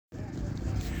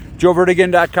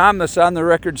JoeVertigan.com. This On the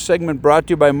Record segment brought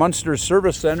to you by Munster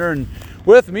Service Center. And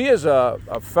with me is a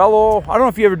fellow, I don't know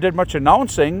if you ever did much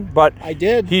announcing, but I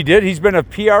did. He did. He's been a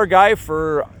PR guy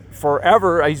for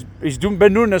forever. He's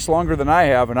been doing this longer than I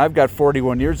have, and I've got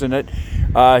 41 years in it.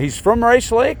 He's from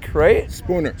Rice Lake, right?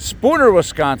 Spooner,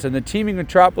 Wisconsin, the teeming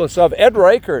metropolis of Ed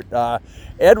Reichert.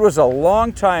 Ed was a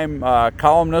long-time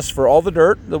columnist for All the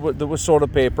Dirt, the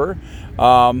Wissota paper.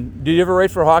 Did you ever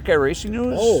write for Hawkeye Racing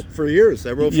News? Oh, for years.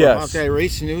 I wrote for Yes. Hawkeye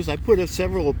Racing News. I put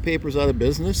several papers out of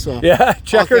business.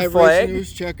 Checkered Hawkeye Flag. Racing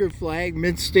News, Checkered Flag,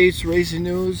 Mid-States Racing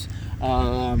News.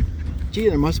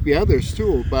 There must be others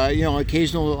too, but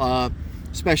occasional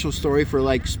special story for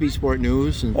like Speed Sport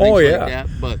News and things like that.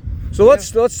 But so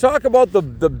let's talk about the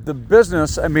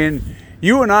business. I mean,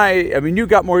 you and I mean, you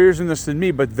got more years in this than me,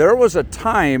 but there was a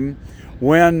time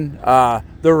when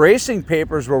the racing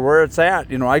papers were where it's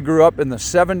at. I grew up in the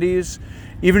 70s,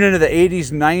 even into the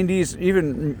 80s, 90s,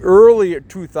 even early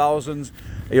 2000s.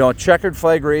 Checkered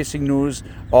Flag Racing News,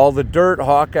 All the Dirt,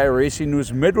 Hawkeye Racing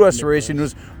News, Midwest Racing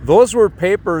News. Those were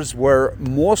papers where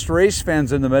most race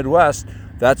fans in the Midwest,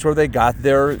 that's where they got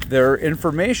their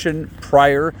information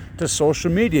prior to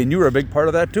social media. And you were a big part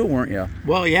of that too, weren't you?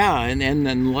 Well, yeah, and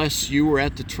unless you were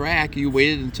at the track, you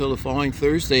waited until the following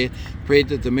Thursday, prayed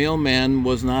that the mailman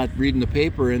was not reading the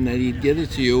paper and that he'd get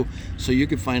it to you so you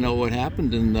could find out what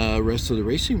happened in the rest of the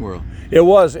racing world. It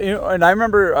was. And I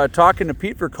remember talking to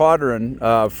Pete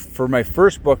Vercauteren for my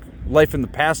first book, Life in the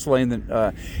Past Lane,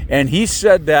 and he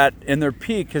said that in their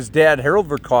peak, his dad, Harold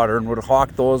Vercauteren, would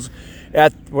hawk those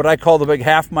at what I call the big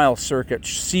half-mile circuit,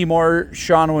 Seymour,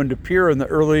 Shawano, and De Pere in the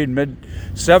early and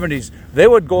mid-'70s. They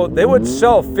would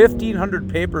sell 1,500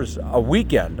 papers a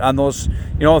weekend on those,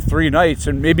 3 nights,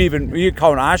 and maybe even, you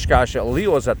count Oshkosh at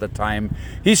Leo's at the time.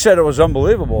 He said it was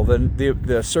unbelievable,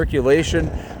 the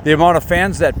circulation, the amount of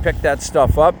fans that picked that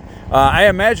stuff up. I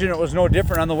imagine it was no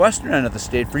different on the western end of the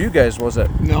state for you guys, was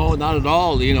it? No, not at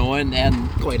all. And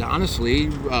quite honestly,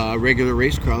 regular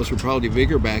race crowds were probably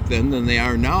bigger back then than they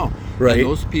are now. Right. And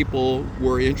those people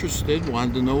were interested,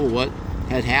 wanted to know what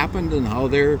had happened and how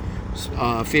their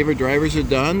favorite drivers had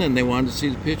done, and they wanted to see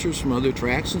the pictures from other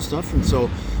tracks and stuff. And so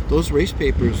those race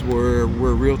papers were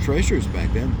real treasures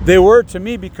back then. They were to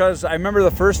me, because I remember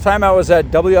the first time I was at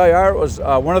WIR, it was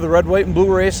one of the red, white, and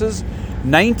blue races,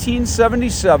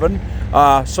 1977.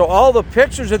 So all the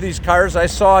pictures of these cars I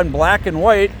saw in black and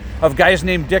white of guys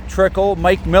named Dick Trickle,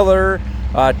 Mike Miller,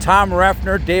 Tom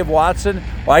Reffner, Dave Watson.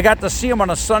 Well, I got to see them on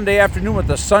a Sunday afternoon with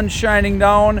the sun shining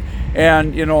down,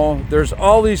 and there's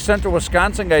all these Central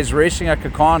Wisconsin guys racing at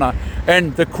Kaukauna,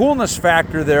 and the coolness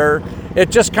factor there,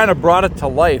 it just kind of brought it to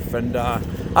life. And I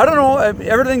don't know,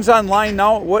 everything's online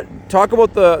now. Talk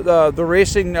about the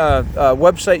racing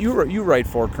website you write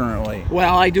for currently.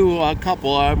 Well, I do a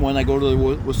couple. When I go to the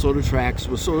Wissota tracks,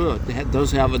 Wissota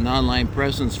does have an online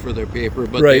presence for their paper,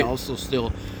 but Right. They also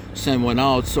still send one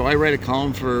out. So I write a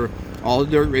column for All the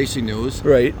Dirt Racing News.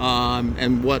 Right.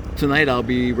 And what tonight I'll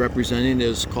be representing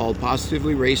is called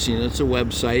Positively Racing. It's a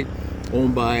website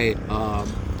owned by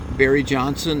Barry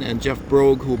Johnson and Jeff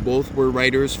Brogue, who both were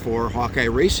writers for Hawkeye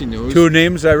Racing News. Two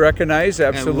names I recognize,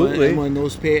 absolutely. And when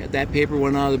that paper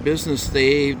went out of business,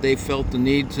 they felt the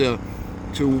need to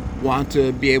want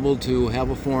to be able to have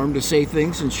a forum to say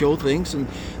things and show things, and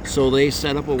so they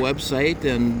set up a website,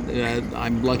 and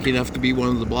I'm lucky enough to be one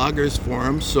of the bloggers for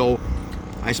them. So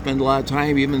I spend a lot of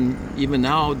time, even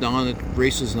now, down at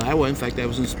races in Iowa. In fact, I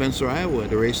was in Spencer, Iowa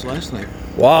at a race last night.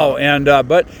 Wow, and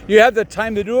but you have the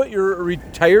time to do it. You're a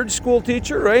retired school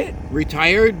teacher, right?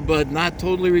 Retired, but not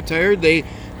totally retired. They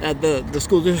the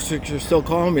school districts are still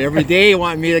calling me every day,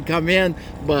 wanting me to come in.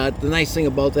 But the nice thing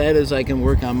about that is I can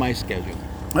work on my schedule.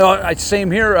 Well, same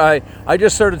here. I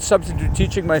just started substitute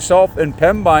teaching myself in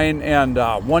Pembine, and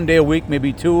 1 day a week,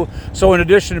 maybe 2. So in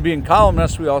addition to being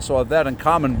columnists, we also have that in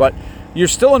common. But you're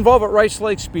still involved at Rice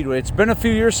Lake Speedway. It's been a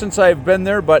few years since I've been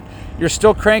there, but you're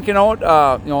still cranking out,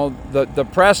 the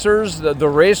pressers, the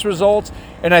race results,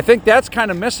 and I think that's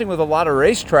kind of missing with a lot of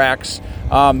racetracks.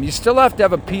 You still have to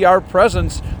have a PR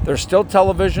presence. There's still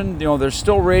television, there's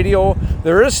still radio,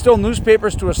 there is still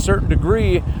newspapers to a certain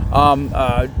degree.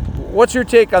 What's your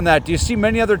take on that? Do you see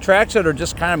many other tracks that are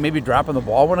just kind of maybe dropping the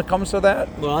ball when it comes to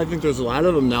that? Well, I think there's a lot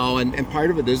of them now, and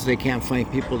part of it is they can't find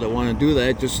people that want to do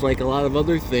that, just like a lot of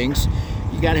other things.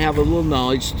 You got to have a little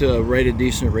knowledge to write a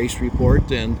decent race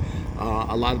report, and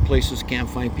a lot of places can't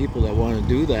find people that want to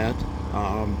do that.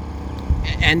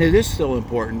 And it is still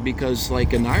important because,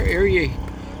 like in our area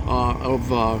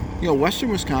of western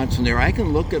Wisconsin, there I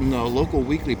can look in the local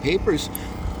weekly papers,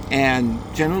 and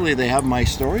generally they have my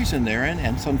stories in there,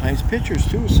 and sometimes pictures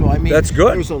too. So I mean, that's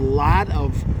good. There's a lot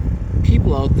of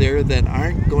people out there that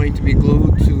aren't going to be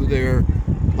glued to their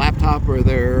laptop or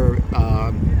their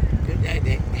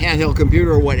handheld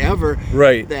computer or whatever,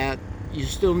 Right. that you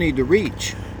still need to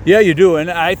reach. Yeah, you do. And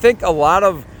I think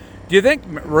do you think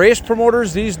race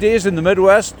promoters these days in the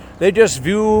Midwest, they just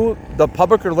view the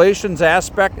public relations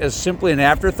aspect as simply an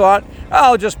afterthought?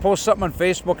 I'll just post something on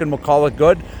Facebook and we'll call it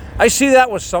good. I see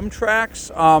that with some tracks,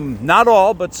 not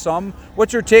all, but some.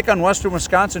 What's your take on Western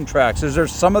Wisconsin tracks? Is there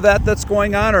some of that that's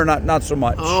going on, or not so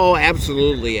much? Oh,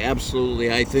 absolutely.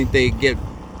 I think they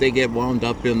get wound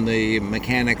up in the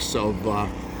mechanics of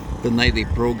the nightly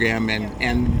program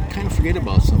and kind of forget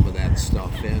about some of that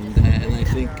stuff. And I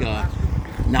think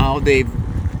now they've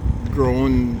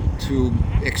grown to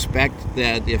expect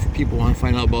that if people want to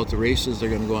find out about the races, they're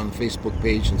going to go on the Facebook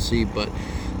page and see. But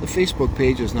the Facebook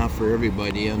page is not for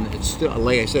everybody, and it's still,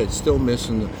 like I said, it's still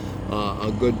missing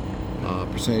a good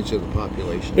percentage of the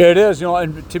population. It is,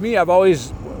 and to me, I've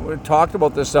always talked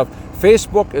about this stuff.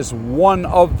 Facebook is one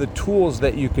of the tools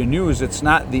that you can use. It's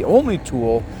not the only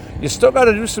tool. You still got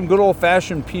to do some good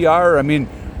old-fashioned PR. I mean,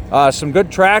 some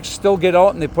good tracks still get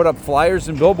out and they put up flyers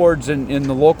and billboards in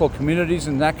the local communities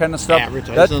and that kind of stuff.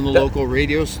 Advertise on the local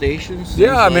radio stations.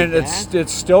 Yeah, I like mean,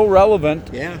 it's still relevant.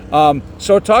 Yeah.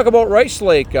 So talk about Rice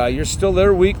Lake. You're still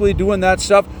there weekly doing that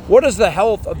stuff. What is the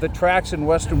health of the tracks in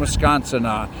Western Wisconsin?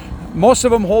 Most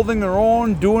of them holding their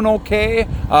own, doing okay.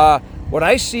 What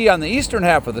I see on the eastern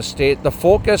half of the state, the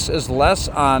focus is less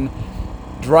on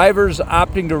drivers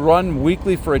opting to run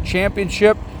weekly for a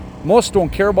championship. Most don't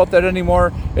care about that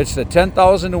anymore. It's the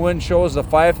 10,000 to win shows, the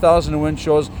 5,000 to win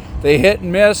shows. They hit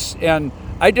and miss, and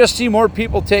I just see more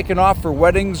people taking off for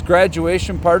weddings,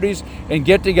 graduation parties, and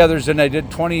get-togethers than I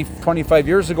did 20, 25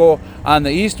 years ago on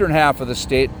the eastern half of the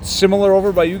state. Similar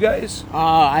over by you guys?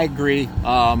 I agree.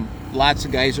 Lots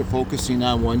of guys are focusing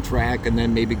on one track and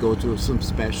then maybe go to some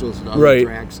specials and other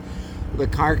tracks. The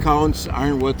car counts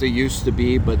aren't what they used to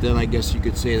be, but then I guess you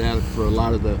could say that for a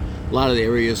lot of the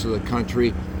areas of the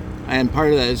country. And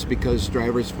part of that is because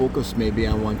drivers focus maybe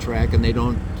on one track and they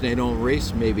don't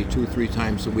race maybe 2-3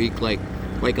 times a week like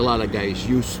a lot of guys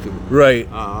used to. Right.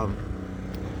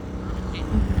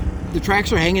 The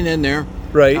tracks are hanging in there.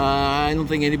 Right. I don't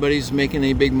think anybody's making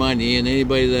any big money, and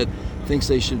anybody that thinks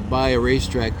they should buy a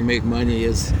racetrack to make money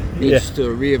needs to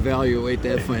reevaluate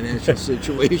that financial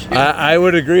situation. I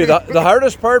would agree. The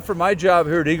hardest part for my job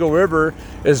here at Eagle River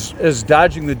is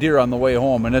dodging the deer on the way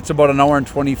home, and it's about an hour and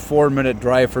 24-minute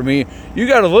drive for me. You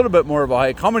got a little bit more of a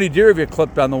hike. How many deer have you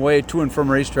clipped on the way to and from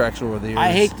racetracks over the years?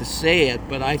 I hate to say it,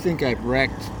 but I think I've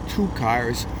wrecked 2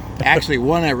 cars. Actually,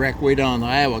 one I wrecked way down in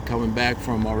Iowa coming back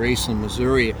from a race in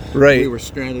Missouri. Right. We were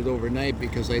stranded overnight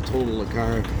because I totaled a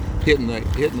car hitting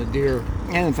the deer.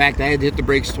 And in fact, I had to hit the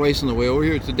brakes twice on the way over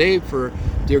here today for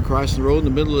deer crossing the road in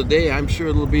the middle of the day. I'm sure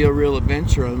it'll be a real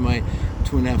adventure on my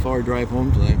 2.5-hour drive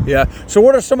home today. Yeah. So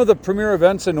what are some of the premier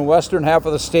events in the western half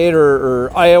of the state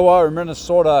or Iowa or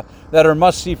Minnesota that are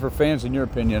must-see for fans, in your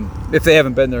opinion, if they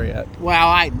haven't been there yet?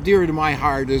 Well, dear to my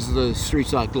heart is the Street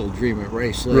Stock Little Dream at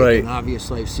Rice Lake. Right. And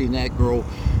obviously I've seen that grow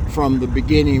from the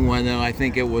beginning when I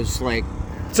think it was like...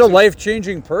 It's a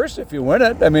life-changing purse if you win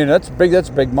it. I mean, that's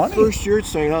big money. First year it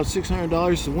started out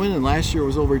 $600 to win, and last year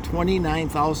was over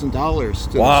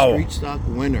 $29,000 to Wow. the Street Stock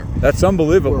winner. That's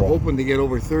unbelievable. We're hoping to get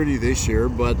over 30 this year,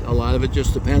 but a lot of it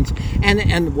just depends.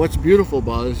 And what's beautiful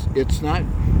about it is it's not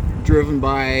driven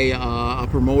by a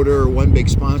promoter or one big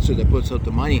sponsor that puts up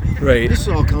the money. Right. This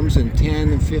all comes in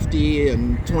 $10 and $50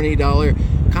 and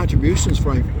 $20 contributions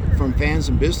from fans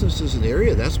and businesses in the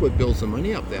area. That's what builds the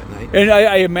money up that night. And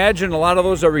I imagine a lot of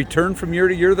those are returned from year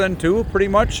to year then too, pretty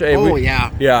much?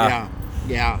 Yeah.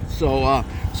 So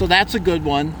that's a good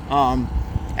one.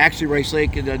 Actually, Rice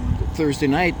Lake Thursday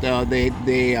night,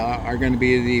 they are going to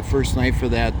be the first night for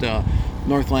that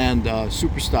Northland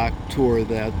Superstock tour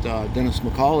that Dennis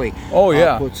McCauley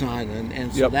puts on,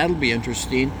 and so that'll be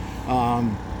interesting.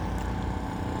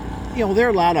 There are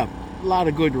a lot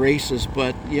of good races,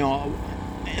 but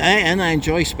I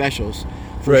enjoy specials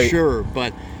for sure,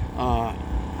 but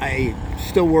I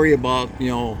still worry about,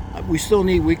 we still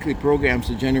need weekly programs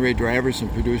to generate drivers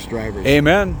and produce drivers.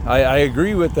 Amen. I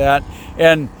agree with that.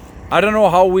 And I don't know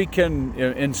how we can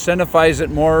incentivize it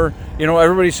more.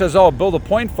 Everybody says, build a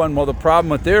point fund. Well, the problem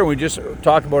with there, we just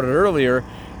talked about it earlier,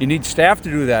 you need staff to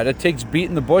do that. It takes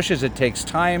beating the bushes. It takes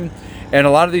time. And a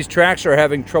lot of these tracks are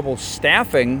having trouble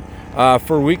staffing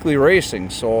for weekly racing.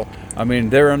 So, I mean,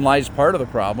 therein lies part of the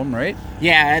problem, right?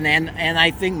 Yeah, and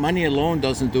I think money alone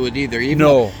doesn't do it either.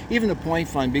 Even the point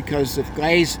fund, because if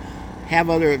guys have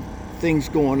other things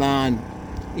going on,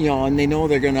 and they know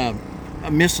they're going to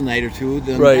miss a night or two,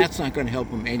 then that's not going to help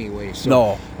them anyway.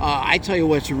 So, I tell you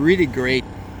what's really great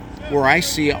where I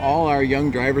see all our young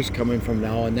drivers coming from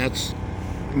now, and that's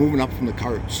moving up from the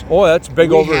karts. Oh, that's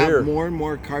big over We have here. more and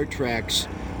more kart tracks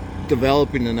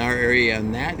developing in our area,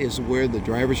 and that is where the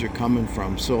drivers are coming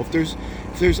from. So if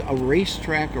there's a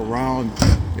racetrack around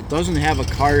that doesn't have a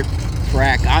kart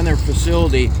track on their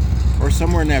facility or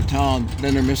somewhere in that town,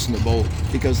 then they're missing the boat,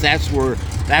 because that's where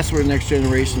the next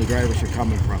generation of drivers are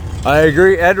coming from. I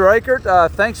agree. Ed Reichert,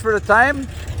 thanks for the time.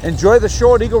 Enjoy the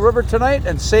show at Eagle River tonight,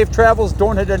 and safe travels.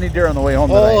 Don't hit any deer on the way home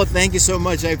tonight. Oh, thank you so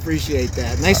much. I appreciate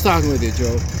that. Nice talking with you,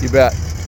 Joe. You bet.